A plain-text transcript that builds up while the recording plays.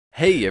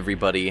Hey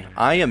everybody,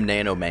 I am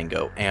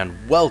Nanomango,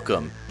 and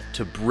welcome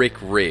to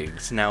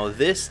BrickRigs. Now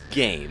this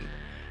game,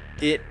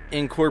 it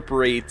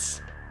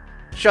incorporates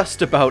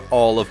just about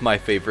all of my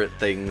favorite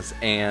things,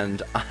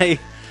 and I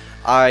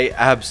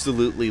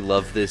absolutely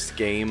love this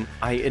game.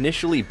 I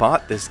initially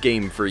bought this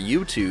game for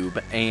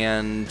YouTube,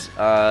 and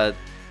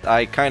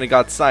I kind of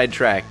got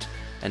sidetracked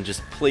and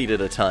just played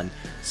it a ton.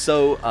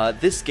 So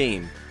this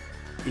game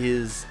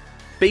is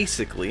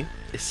basically,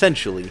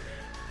 essentially,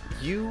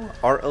 you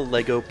are a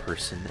Lego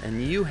person,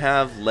 and you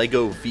have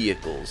Lego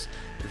vehicles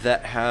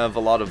that have a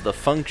lot of the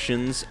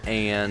functions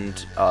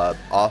and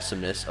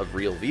awesomeness of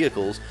real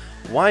vehicles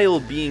while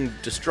being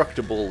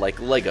destructible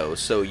like Lego.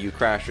 So you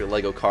crash your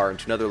Lego car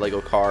into another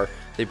Lego car,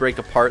 they break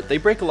apart. They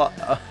break a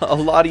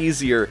lot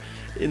easier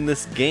in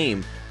this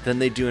game than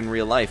they do in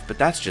real life, but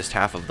that's just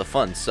half of the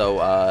fun.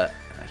 So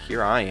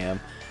here I am.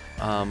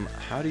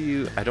 How do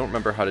you... I don't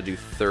remember how to do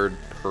third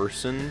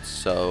person,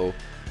 so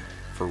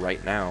for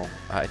right now,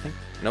 I think...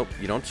 Nope,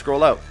 you don't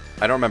scroll out.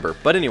 I don't remember.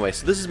 But anyway,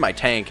 so this is my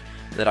tank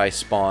that I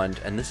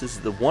spawned, and this is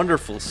the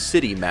wonderful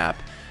city map.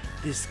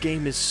 This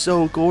game is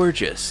so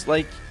gorgeous.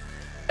 Like,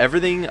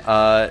 everything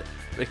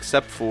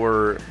except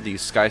for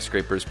these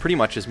skyscrapers pretty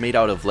much is made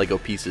out of Lego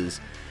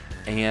pieces.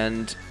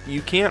 And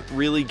you can't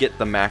really get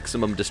the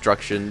maximum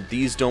destruction.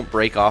 These don't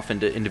break off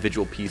into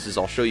individual pieces.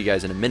 I'll show you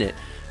guys in a minute.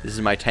 This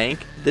is my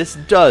tank. This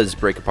does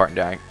break apart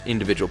into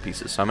individual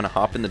pieces. So I'm going to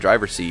hop in the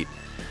driver's seat.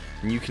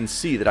 And you can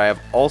see that I have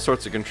all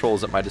sorts of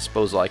controls at my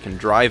disposal. I can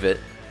drive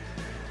it,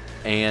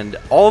 and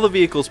all the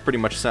vehicles pretty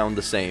much sound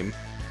the same,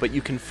 but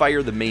you can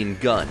fire the main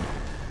gun,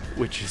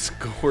 which is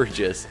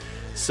gorgeous.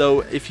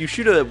 So if you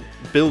shoot a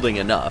building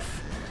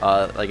enough,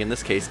 like in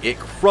this case, it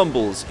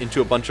crumbles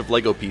into a bunch of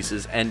Lego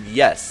pieces, and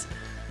yes,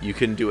 you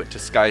can do it to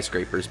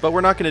skyscrapers, but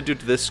we're not going to do it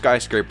to this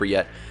skyscraper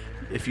yet.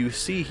 If you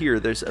see here,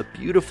 there's a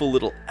beautiful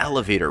little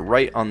elevator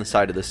right on the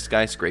side of this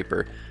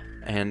skyscraper,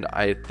 and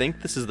I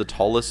think this is the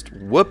tallest...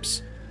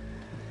 Whoops!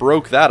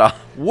 Broke that off.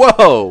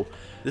 Whoa!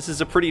 This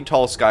is a pretty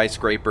tall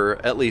skyscraper,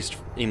 at least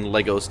in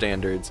Lego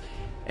standards.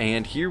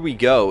 And here we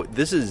go.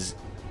 This is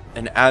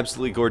an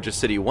absolutely gorgeous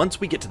city. Once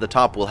we get to the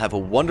top, we'll have a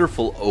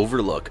wonderful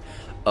overlook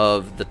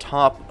of the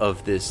top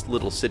of this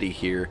little city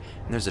here.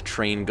 And there's a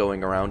train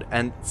going around.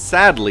 And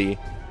sadly,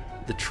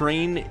 the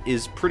train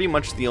is pretty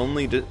much the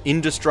only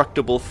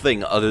indestructible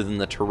thing other than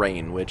the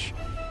terrain, which,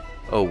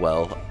 oh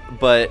well.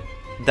 But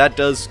that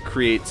does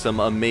create some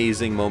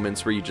amazing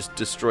moments where you just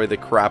destroy the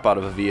crap out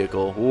of a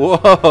vehicle.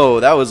 Whoa,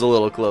 that was a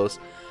little close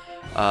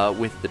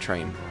with the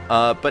train.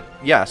 But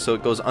yeah, so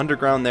it goes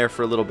underground there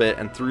for a little bit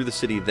and through the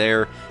city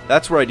there.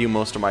 That's where I do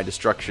most of my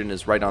destruction,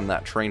 is right on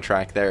that train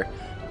track there.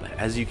 But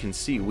as you can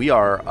see, we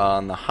are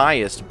on the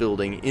highest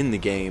building in the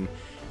game.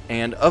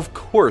 And of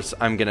course,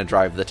 I'm going to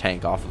drive the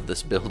tank off of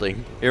this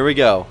building. Here we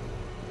go.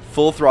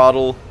 Full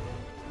throttle.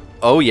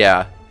 Oh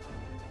yeah.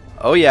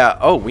 Oh yeah,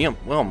 oh, we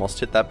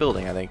almost hit that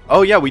building, I think.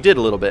 Oh yeah, we did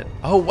a little bit.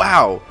 Oh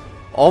wow,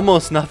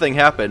 almost nothing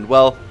happened.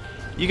 Well,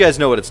 you guys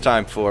know what it's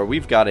time for.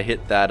 We've got to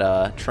hit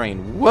that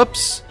train.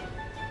 Whoops!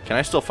 Can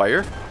I still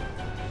fire?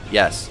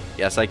 Yes,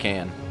 yes I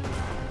can.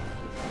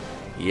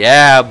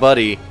 Yeah,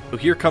 buddy. Oh,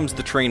 here comes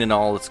the train in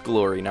all its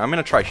glory. Now I'm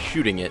going to try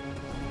shooting it.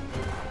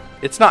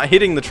 It's not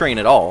hitting the train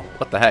at all.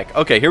 What the heck?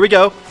 Okay, here we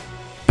go.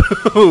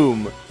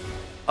 Boom!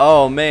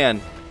 Oh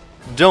man,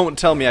 don't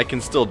tell me I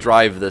can still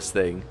drive this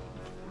thing.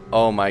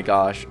 Oh my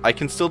gosh. I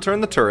can still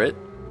turn the turret.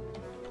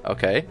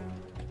 Okay.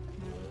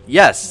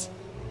 Yes.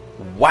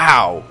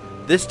 Wow.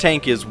 This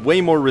tank is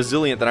way more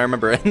resilient than I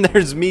remember. And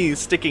there's me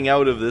sticking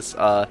out of this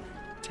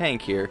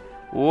tank here.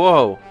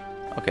 Whoa.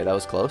 Okay, that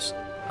was close.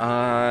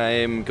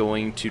 I'm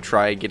going to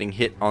try getting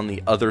hit on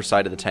the other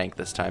side of the tank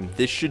this time.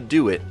 This should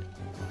do it,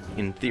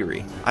 in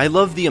theory. I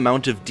love the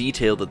amount of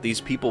detail that these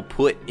people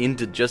put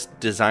into just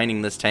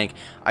designing this tank.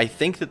 I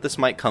think that this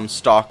might come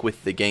stock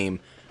with the game,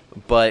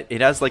 but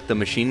it has like the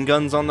machine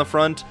guns on the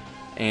front,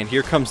 and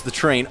here comes the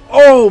train.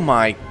 Oh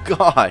my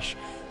gosh,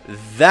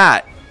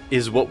 that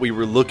is what we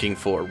were looking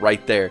for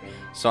right there.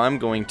 So I'm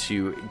going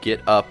to get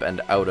up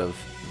and out of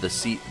the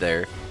seat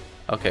there.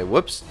 Okay,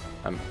 whoops,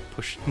 I'm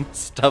pushing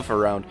stuff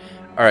around.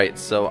 Alright,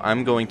 so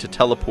I'm going to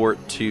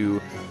teleport to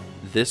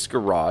this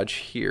garage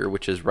here,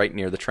 which is right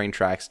near the train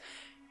tracks,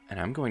 and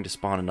I'm going to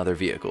spawn another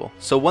vehicle.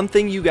 So one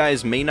thing you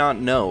guys may not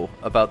know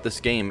about this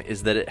game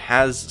is that it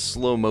has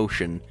slow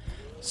motion.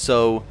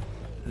 So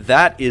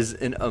that is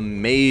an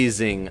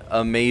amazing,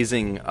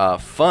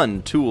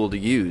 fun tool to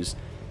use.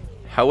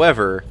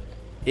 However,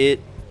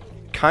 it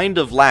kind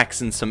of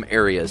lacks in some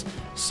areas.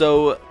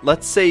 So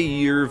let's say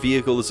your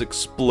vehicle is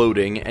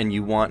exploding and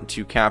you want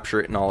to capture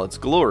it in all its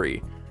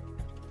glory.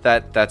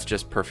 That's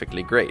just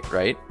perfectly great,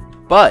 right?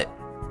 But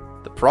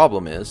the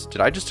problem is,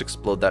 did I just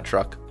explode that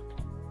truck?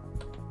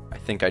 I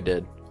think I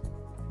did.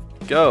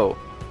 Go.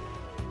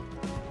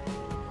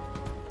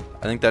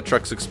 I think that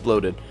truck's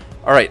exploded.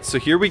 Alright, so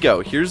here we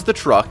go. Here's the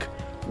truck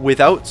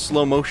without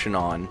slow motion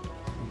on,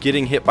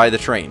 getting hit by the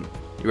train.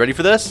 You ready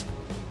for this?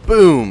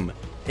 Boom!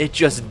 It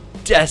just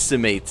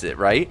decimates it,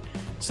 right?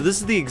 So this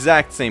is the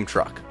exact same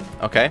truck,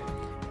 okay?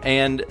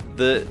 And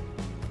the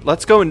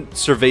let's go and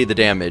survey the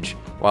damage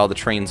while the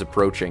train's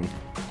approaching.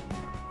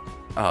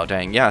 Oh,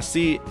 dang. Yeah,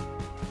 see,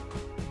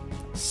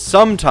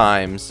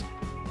 sometimes,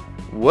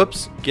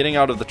 whoops, getting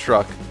out of the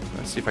truck.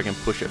 Let's see if I can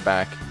push it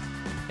back.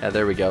 Yeah,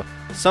 there we go.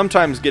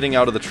 Sometimes getting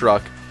out of the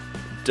truck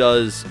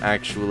does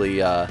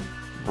actually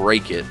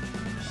break it,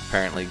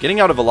 apparently. Getting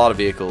out of a lot of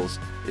vehicles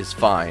is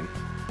fine.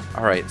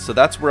 Alright, so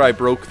that's where I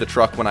broke the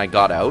truck when I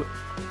got out,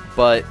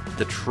 but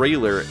the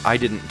trailer I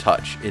didn't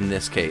touch in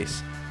this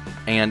case,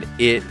 and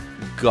it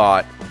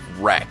got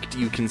wrecked.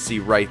 You can see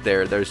right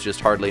there, there's just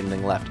hardly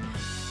anything left.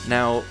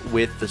 Now,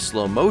 with the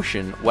slow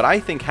motion, what I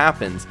think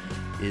happens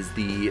is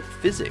the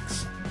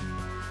physics,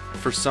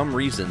 for some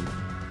reason,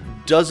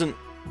 doesn't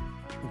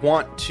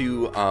want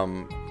to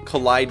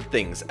collide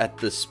things at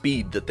the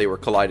speed that they were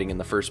colliding in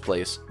the first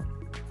place.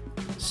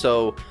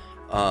 So,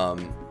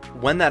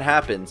 when that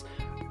happens,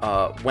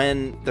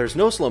 when there's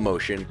no slow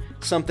motion,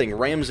 something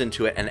rams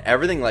into it and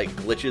everything like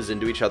glitches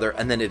into each other,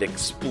 and then it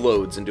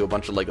explodes into a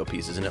bunch of Lego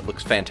pieces, and it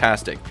looks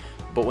fantastic.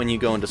 But when you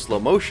go into slow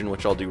motion,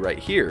 which I'll do right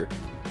here,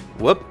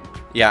 whoop,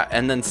 yeah,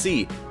 and then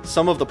see,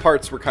 some of the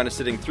parts were kind of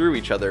sitting through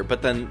each other,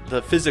 but then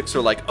the physics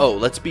are like, oh,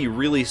 let's be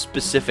really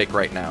specific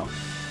right now.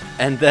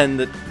 And then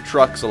the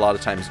trucks a lot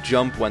of times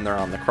jump when they're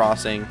on the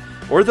crossing,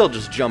 or they'll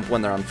just jump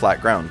when they're on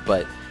flat ground.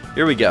 But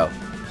here we go.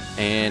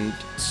 And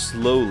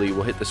slowly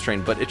we'll hit this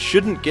train, but it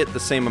shouldn't get the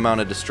same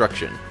amount of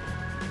destruction.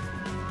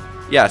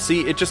 Yeah,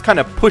 see, it just kind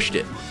of pushed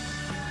it.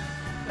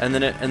 And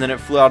then it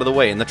flew out of the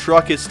way, and the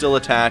truck is still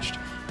attached.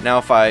 Now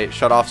if I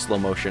shut off slow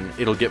motion,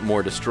 it'll get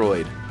more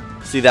destroyed.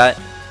 See that?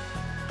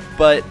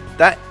 But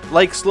that,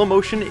 like, slow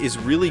motion is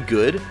really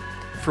good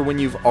for when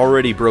you've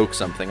already broke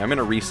something. I'm going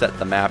to reset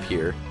the map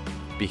here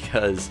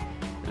because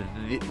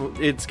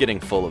it's getting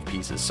full of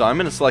pieces. So I'm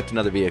going to select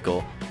another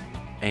vehicle,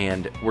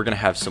 and we're going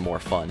to have some more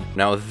fun.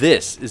 Now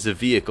this is a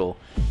vehicle.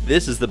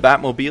 This is the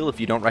Batmobile, if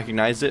you don't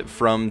recognize it,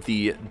 from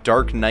the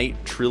Dark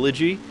Knight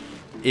trilogy.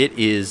 It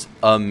is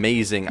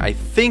amazing. I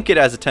think it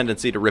has a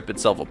tendency to rip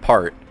itself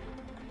apart,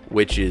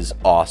 which is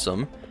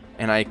awesome.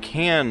 And I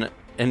can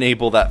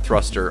enable that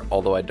thruster,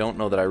 although I don't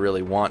know that I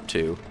really want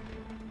to.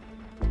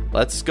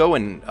 Let's go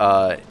and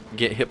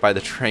get hit by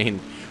the train.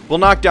 We'll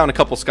knock down a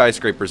couple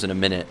skyscrapers in a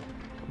minute,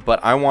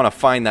 but I want to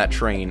find that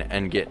train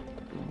and get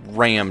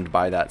rammed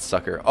by that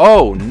sucker.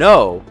 Oh,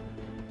 no!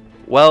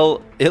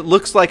 Well, it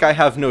looks like I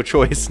have no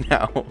choice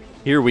now.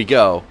 Here we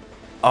go.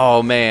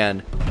 Oh,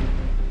 man.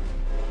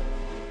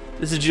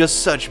 This is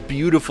just such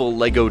beautiful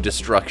Lego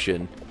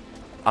destruction.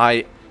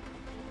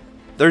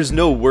 There's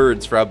no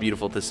words for how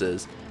beautiful this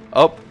is.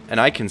 Oh, and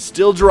I can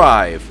still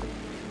drive.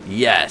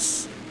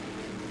 Yes.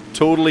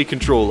 Totally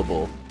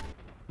controllable.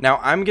 Now,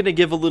 I'm going to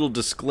give a little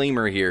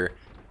disclaimer here.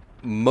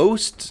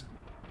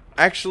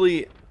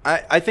 Actually,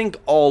 I think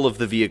all of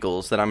the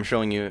vehicles that I'm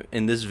showing you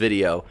in this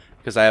video,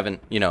 because I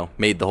haven't,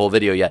 made the whole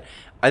video yet.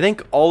 I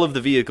think all of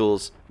the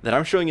vehicles that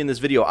I'm showing in this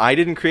video, I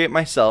didn't create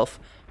myself.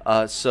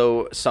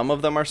 So some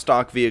of them are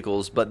stock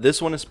vehicles, but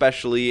this one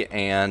especially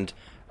and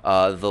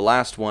the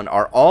last one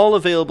are all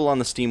available on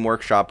the Steam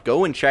Workshop.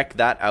 Go and check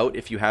that out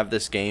if you have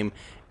this game.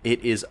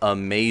 It is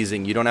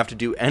amazing. You don't have to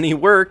do any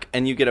work,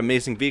 and you get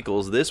amazing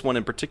vehicles. This one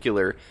in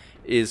particular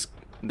is,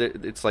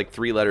 it's like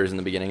 3 letters in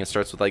the beginning. It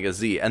starts with like a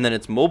Z, and then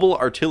it's Mobile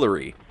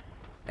Artillery.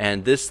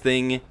 And this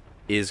thing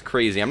is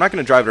crazy. I'm not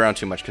going to drive it around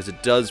too much because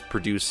it does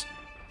produce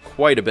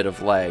quite a bit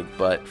of lag,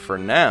 but for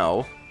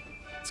now,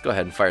 let's go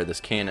ahead and fire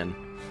this cannon.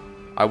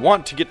 I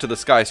want to get to the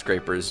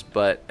skyscrapers,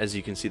 but as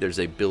you can see, there's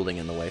a building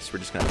in the way, so we're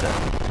just going to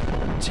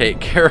have to take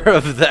care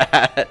of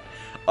that.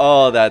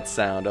 Oh, that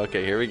sound.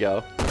 Okay, here we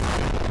go.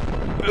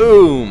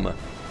 Boom!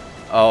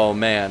 Oh,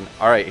 man.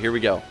 Alright, here we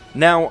go.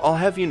 Now, I'll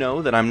have you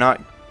know that I'm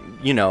not,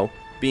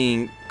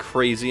 being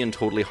crazy and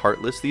totally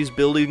heartless. These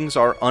buildings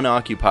are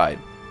unoccupied.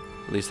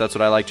 At least that's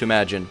what I like to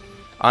imagine.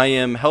 I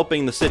am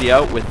helping the city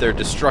out with their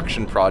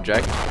destruction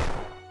project.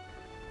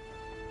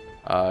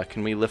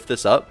 Can we lift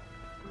this up?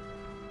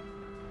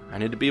 I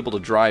need to be able to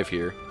drive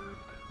here.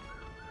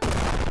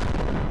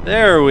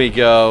 There we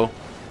go.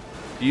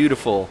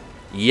 Beautiful.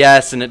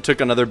 Yes, and it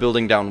took another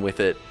building down with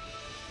it.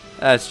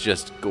 That's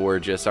just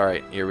gorgeous.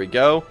 Alright, here we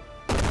go.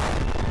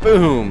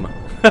 Boom!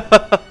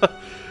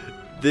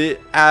 The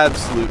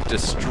absolute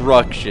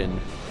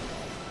destruction.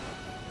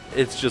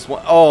 It's just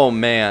one. Oh,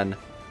 man.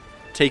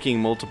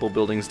 Taking multiple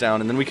buildings down,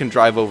 and then we can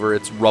drive over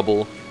its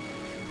rubble.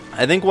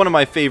 I think one of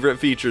my favorite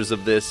features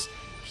of this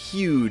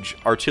huge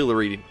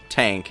artillery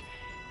tank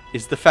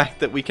is the fact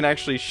that we can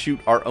actually shoot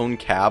our own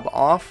cab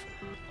off.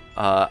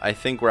 I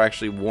think we're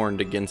actually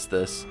warned against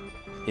this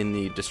in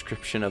the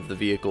description of the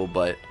vehicle,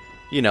 but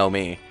you know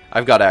me.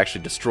 I've got to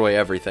actually destroy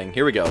everything.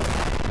 Here we go.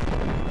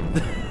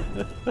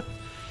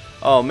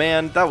 Oh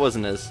man, that was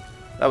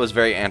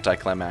very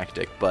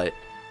anticlimactic, but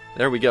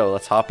there we go.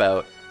 Let's hop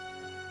out.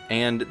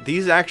 And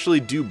these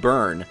actually do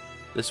burn.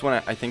 This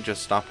one I think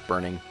just stopped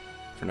burning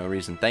for no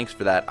reason. Thanks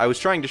for that. I was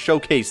trying to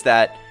showcase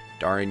that.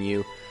 Darn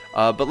you.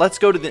 But let's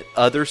go to the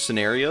other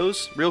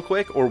scenarios real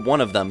quick, or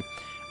one of them.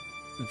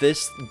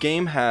 This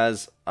game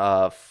has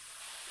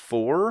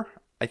 4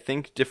 I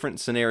think, different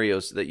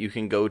scenarios that you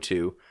can go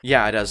to.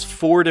 Yeah, it has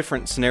 4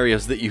 different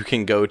scenarios that you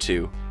can go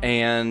to.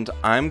 And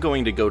I'm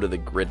going to go to the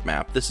grid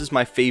map. This is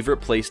my favorite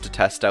place to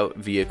test out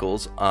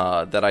vehicles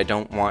that I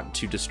don't want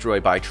to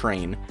destroy by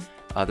train.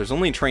 There's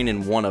only a train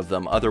in one of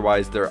them,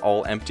 otherwise they're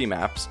all empty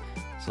maps.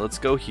 So let's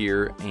go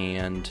here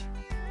and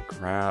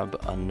grab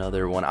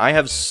another one. I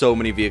have so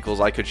many vehicles,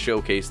 I could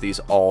showcase these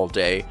all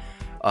day.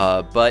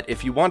 But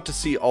if you want to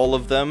see all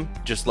of them,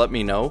 just let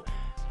me know.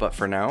 But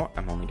for now,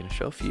 I'm only going to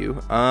show a few.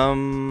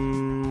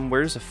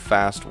 Where's a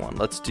fast one?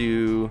 Let's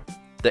do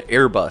the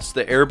Airbus.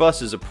 The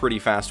Airbus is a pretty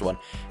fast one.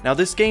 Now,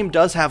 this game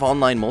does have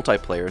online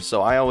multiplayer,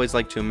 so I always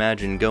like to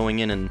imagine going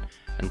in and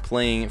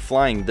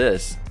flying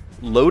this,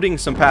 loading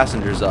some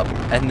passengers up,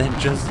 and then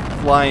just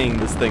flying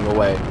this thing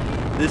away.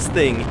 This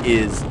thing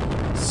is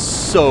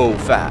so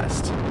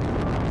fast.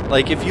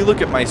 Like, if you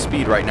look at my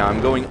speed right now, I'm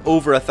going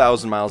over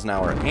 1,000 miles an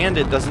hour, and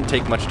it doesn't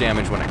take much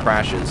damage when it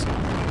crashes.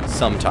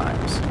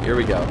 Sometimes. Here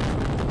we go.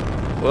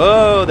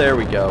 Whoa, there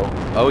we go.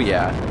 Oh,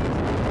 yeah.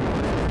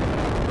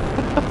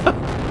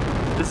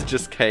 This is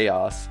just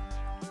chaos.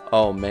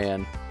 Oh,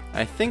 man.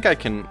 I think I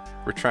can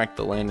retract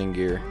the landing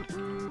gear.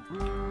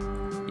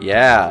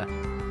 Yeah.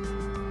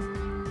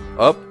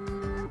 Oh.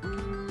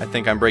 I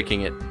think I'm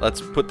breaking it.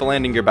 Let's put the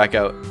landing gear back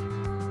out.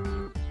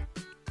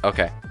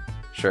 Okay.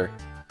 Sure.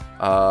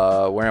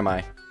 Where am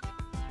I?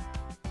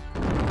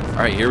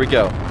 Alright, here we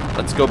go.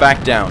 Let's go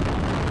back down.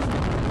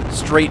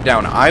 Straight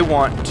down. I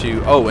want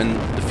to... Oh, and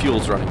the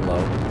fuel's running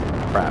low.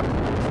 Crap.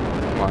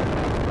 Come on.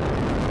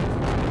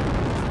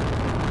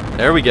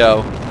 There we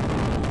go.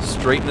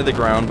 Straight into the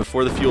ground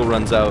before the fuel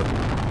runs out.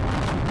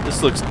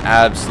 This looks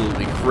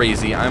absolutely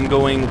crazy. I'm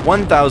going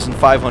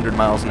 1,500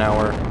 miles an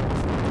hour.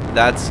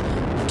 That's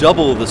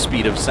double the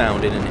speed of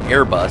sound in an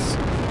Airbus.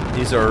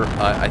 These are,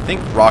 I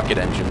think, rocket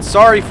engines.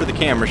 Sorry for the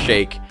camera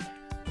shake.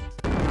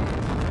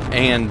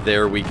 And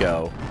there we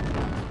go.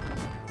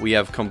 We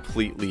have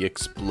completely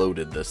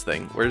exploded this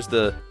thing. Where's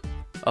the...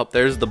 Oh,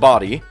 there's the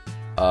body.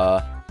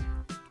 I'm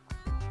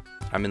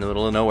in the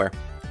middle of nowhere.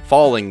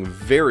 Falling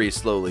very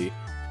slowly.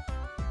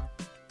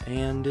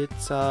 And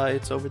it's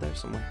over there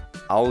somewhere.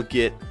 I'll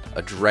get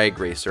a drag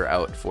racer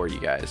out for you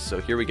guys. So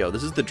here we go.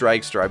 This is the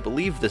dragster. I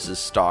believe this is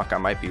stock. I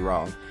might be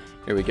wrong.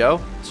 Here we go.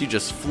 So you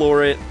just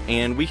floor it,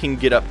 and we can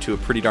get up to a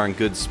pretty darn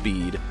good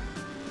speed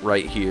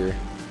right here.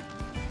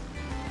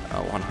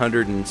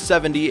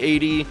 170,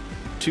 80,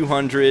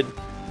 200,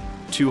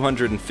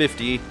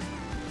 250.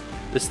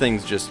 This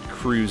thing's just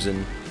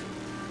cruising.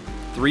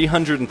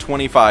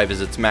 325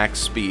 is its max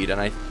speed, and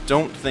I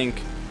don't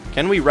think...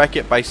 Can we wreck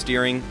it by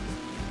steering?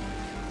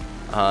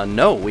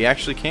 No, we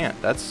actually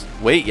can't. That's...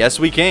 Wait, yes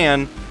we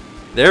can.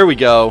 There we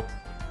go.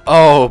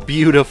 Oh,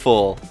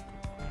 beautiful.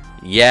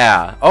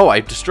 Yeah. Oh, I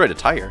destroyed a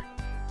tire.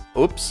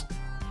 Oops.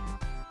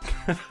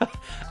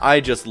 I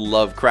just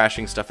love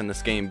crashing stuff in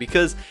this game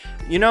because,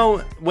 you know,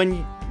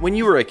 when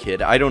you were a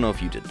kid, I don't know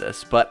if you did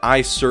this, but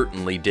I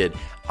certainly did.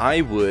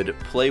 I would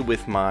play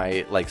with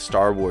my, like,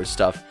 Star Wars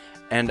stuff,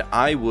 and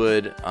I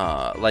would,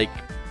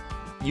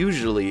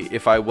 usually,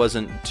 if I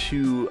wasn't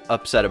too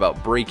upset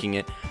about breaking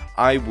it,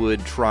 I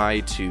would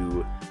try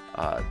to,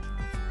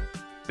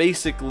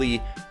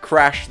 basically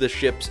crash the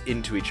ships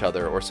into each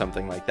other or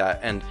something like that,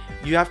 and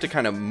you have to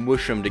kind of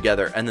mush them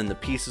together, and then the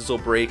pieces will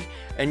break,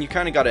 and you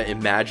kind of got to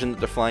imagine that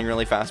they're flying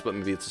really fast, but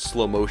maybe it's a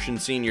slow motion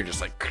scene. You're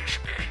just like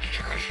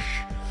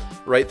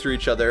right through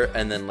each other,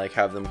 and then like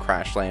have them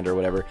crash land or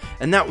whatever,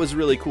 and that was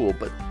really cool.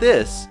 But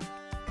this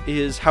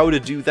is how to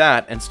do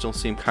that and still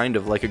seem kind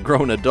of like a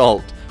grown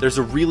adult. There's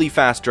a really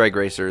fast drag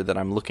racer that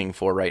I'm looking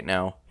for right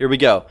now. Here we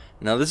go.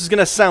 Now this is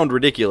gonna sound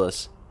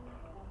ridiculous,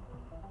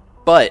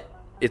 but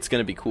it's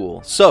gonna be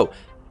cool. So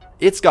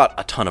it's got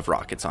a ton of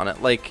rockets on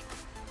it, like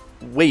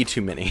way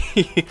too many.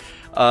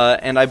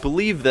 And I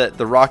believe that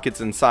the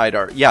rockets inside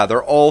are, yeah,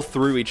 they're all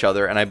through each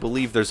other, and I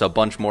believe there's a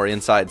bunch more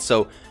inside.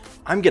 So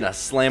I'm gonna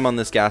slam on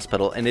this gas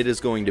pedal, and it is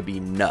going to be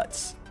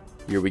nuts.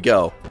 Here we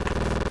go.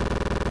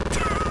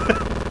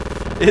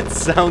 It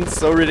sounds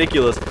so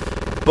ridiculous,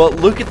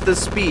 but look at the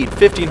speed,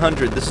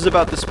 1,500. This is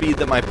about the speed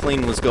that my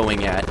plane was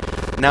going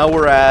at. Now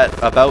we're at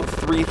about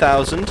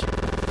 3,000,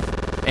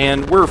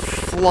 and we're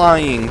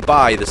flying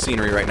by the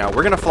scenery right now.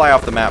 We're gonna fly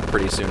off the map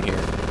pretty soon here.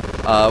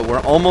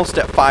 We're almost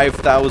at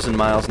 5,000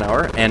 miles an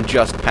hour, and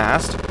just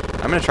passed.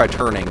 I'm gonna try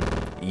turning.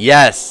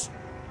 Yes!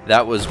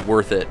 That was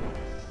worth it.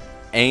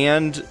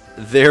 And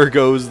there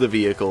goes the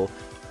vehicle.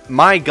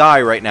 My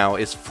guy right now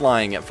is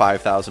flying at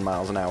 5,000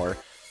 miles an hour.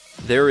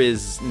 There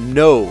is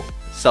no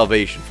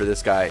salvation for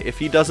this guy. If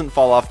he doesn't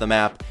fall off the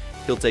map,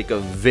 he'll take a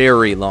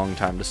very long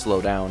time to slow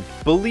down.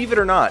 Believe it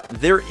or not,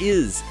 there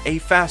is a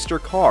faster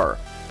car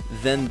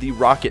than the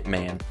Rocket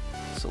Man.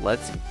 So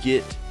let's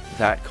get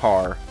that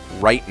car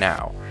right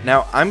now.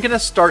 Now, I'm going to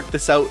start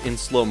this out in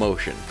slow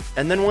motion.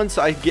 And then once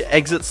I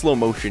exit slow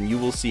motion, you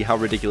will see how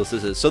ridiculous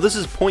this is. So this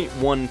is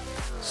 0.1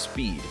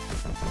 speed.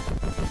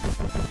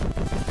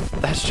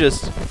 That's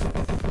just...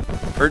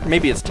 Or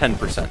maybe it's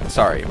 10%.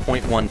 Sorry,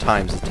 0.1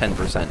 times is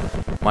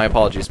 10%. My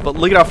apologies. But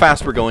look at how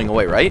fast we're going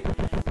away, right?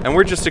 And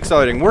we're just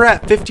accelerating. We're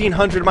at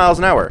 1,500 miles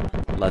an hour.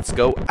 Let's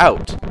go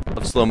out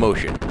of slow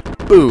motion.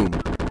 Boom.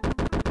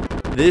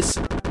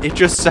 It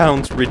just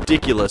sounds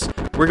ridiculous.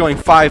 We're going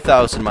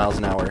 5,000 miles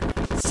an hour,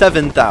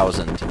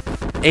 7,000,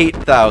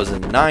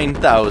 8,000,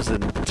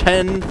 9,000,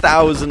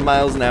 10,000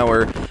 miles an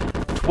hour,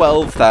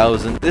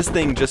 12,000. This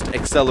thing just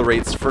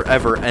accelerates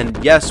forever, and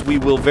yes, we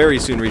will very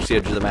soon reach the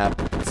edge of the map.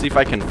 Let's see if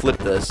I can flip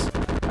this.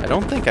 I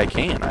don't think I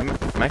can. I'm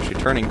actually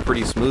turning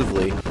pretty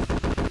smoothly.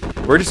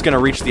 We're just going to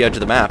reach the edge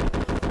of the map,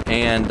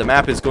 and the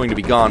map is going to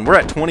be gone. We're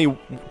at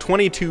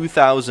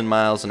 22,000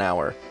 miles an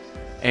hour,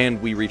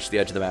 and we reach the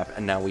edge of the map,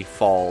 and now we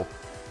fall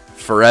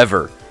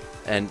forever.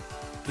 And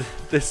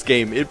this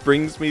game, it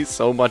brings me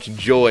so much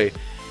joy.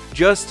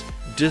 Just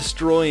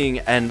destroying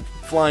and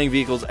flying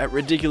vehicles at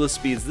ridiculous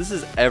speeds. This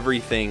is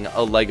everything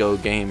a Lego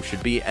game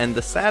should be, and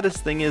the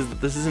saddest thing is that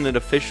this isn't an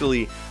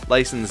officially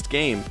licensed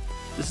game.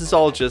 This is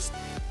all just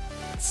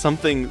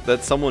something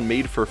that someone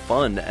made for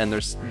fun, and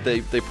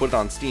they put it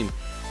on Steam,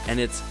 and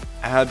it's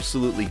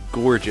absolutely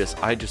gorgeous.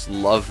 I just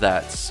love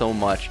that so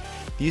much.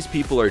 These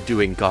people are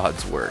doing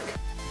God's work.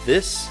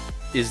 This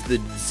is the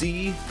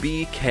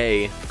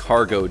ZBK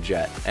cargo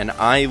jet, and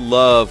I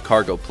love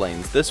cargo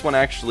planes. This one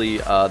actually,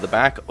 the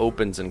back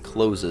opens and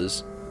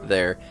closes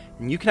there,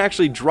 and you can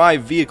actually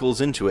drive vehicles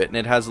into it, and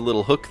it has a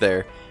little hook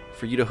there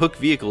for you to hook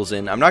vehicles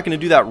in. I'm not going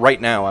to do that right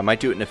now. I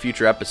might do it in a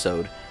future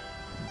episode,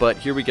 but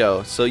here we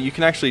go. So you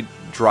can actually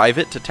drive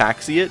it to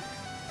taxi it,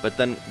 but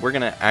then we're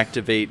going to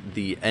activate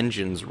the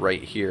engines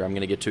right here. I'm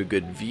going to get to a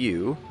good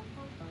view.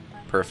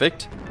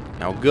 Perfect.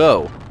 Now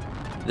go.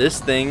 This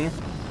thing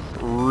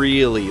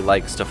really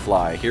likes to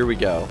fly. Here we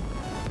go.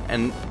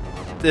 And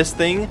this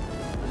thing,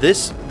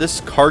 this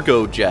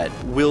cargo jet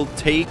will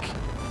take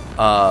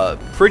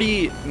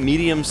pretty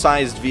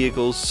medium-sized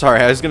vehicles.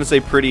 Sorry, I was going to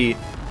say pretty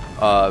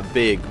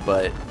big,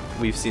 but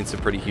we've seen some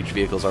pretty huge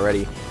vehicles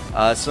already.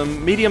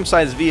 Some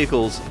medium-sized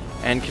vehicles,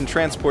 and can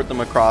transport them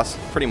across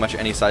pretty much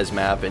any size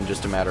map in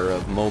just a matter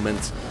of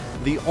moments.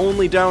 The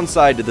only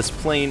downside to this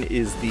plane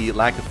is the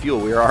lack of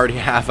fuel. We are already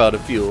half out of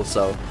fuel,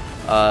 so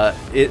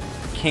it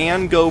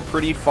can go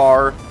pretty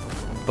far,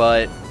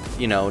 but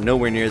you know,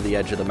 nowhere near the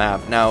edge of the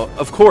map. Now,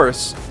 of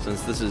course,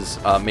 since this is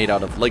made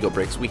out of Lego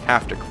bricks, we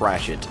have to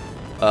crash it.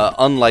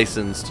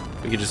 Unlicensed,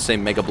 we could just say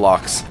Mega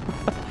Blocks.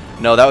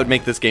 No, that would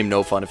make this game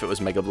no fun if it was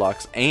Mega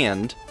Blocks.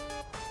 And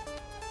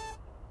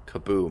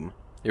kaboom.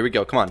 Here we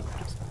go. Come on.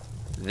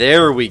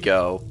 There we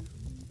go.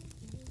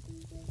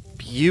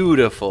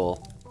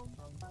 Beautiful.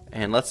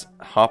 And let's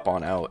hop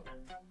on out.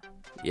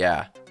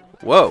 Yeah.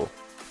 Whoa.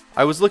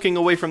 I was looking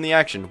away from the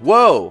action.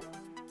 Whoa.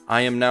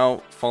 I am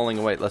now falling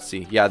away. Let's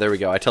see. Yeah, there we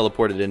go. I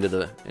teleported into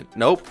the...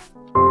 Nope.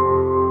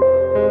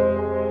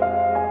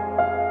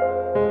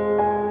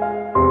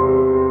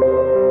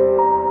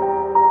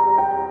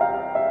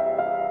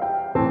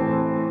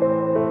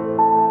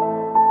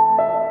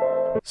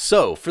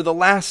 So, for the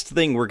last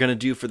thing we're going to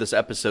do for this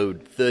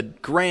episode, the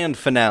grand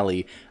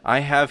finale, I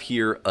have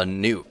here a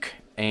nuke.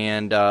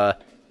 And,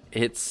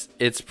 it's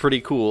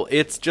pretty cool.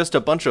 It's just a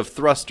bunch of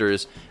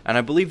thrusters, and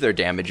I believe their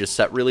damage is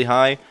set really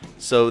high,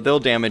 so they'll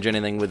damage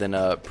anything within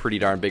a pretty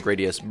darn big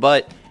radius.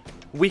 But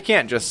we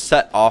can't just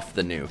set off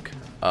the nuke,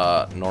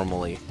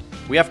 normally.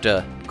 We have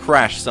to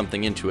crash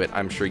something into it,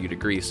 I'm sure you'd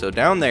agree. So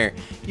down there,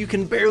 you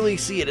can barely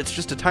see it. It's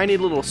just a tiny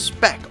little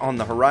speck on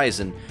the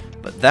horizon.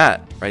 But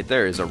that right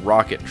there is a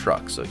rocket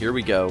truck. So here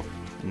we go.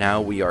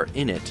 Now we are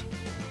in it.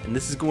 And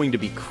this is going to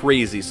be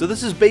crazy. So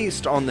this is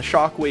based on the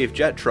Shockwave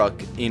jet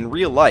truck in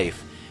real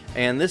life.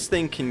 And this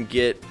thing can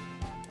get,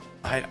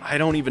 I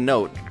don't even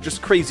know,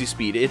 just crazy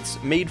speed.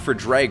 It's made for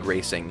drag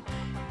racing.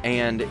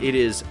 And it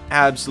is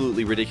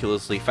absolutely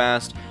ridiculously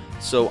fast.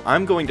 So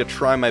I'm going to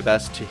try my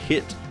best to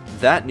hit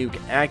that nuke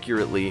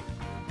accurately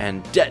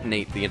and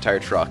detonate the entire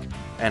truck.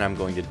 And I'm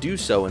going to do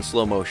so in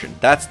slow motion.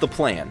 That's the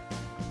plan.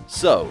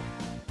 So...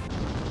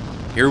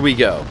 here we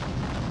go.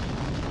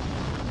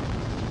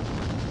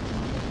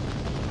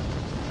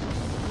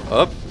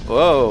 Up.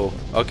 Whoa.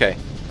 Okay.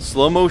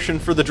 Slow motion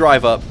for the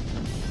drive up.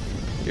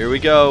 Here we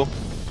go.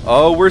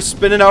 Oh, we're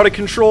spinning out of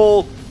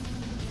control.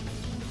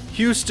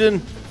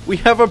 Houston, we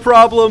have a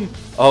problem.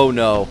 Oh,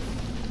 no.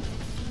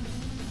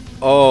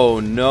 Oh,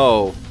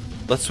 no.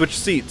 Let's switch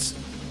seats.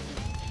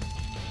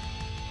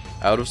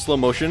 Out of slow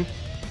motion.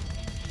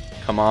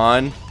 Come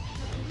on.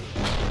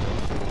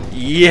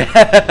 Yes!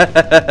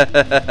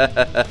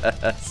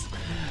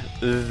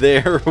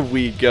 There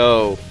we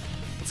go.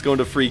 Let's go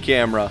into free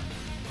camera.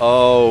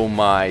 Oh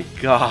my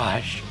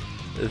gosh.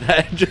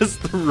 That just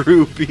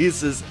threw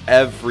pieces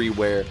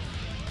everywhere.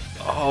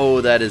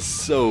 Oh, that is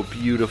so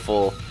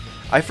beautiful.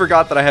 I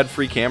forgot that I had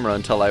free camera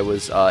until I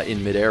was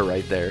in midair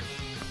right there.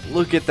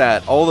 Look at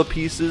that. All the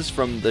pieces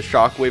from the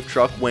Shockwave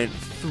truck went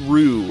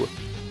through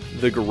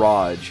the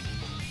garage.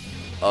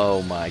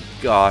 Oh my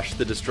gosh.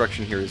 The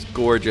destruction here is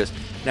gorgeous.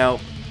 Now,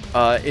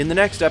 in the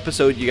next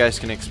episode, you guys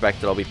can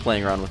expect that I'll be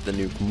playing around with the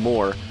nuke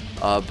more,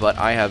 but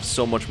I have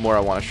so much more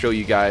I want to show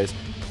you guys.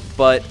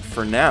 But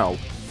for now,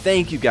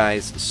 thank you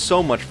guys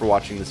so much for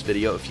watching this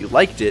video. If you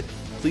liked it,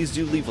 please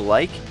do leave a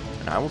like,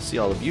 and I will see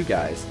all of you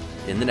guys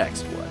in the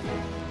next one.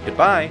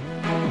 Goodbye!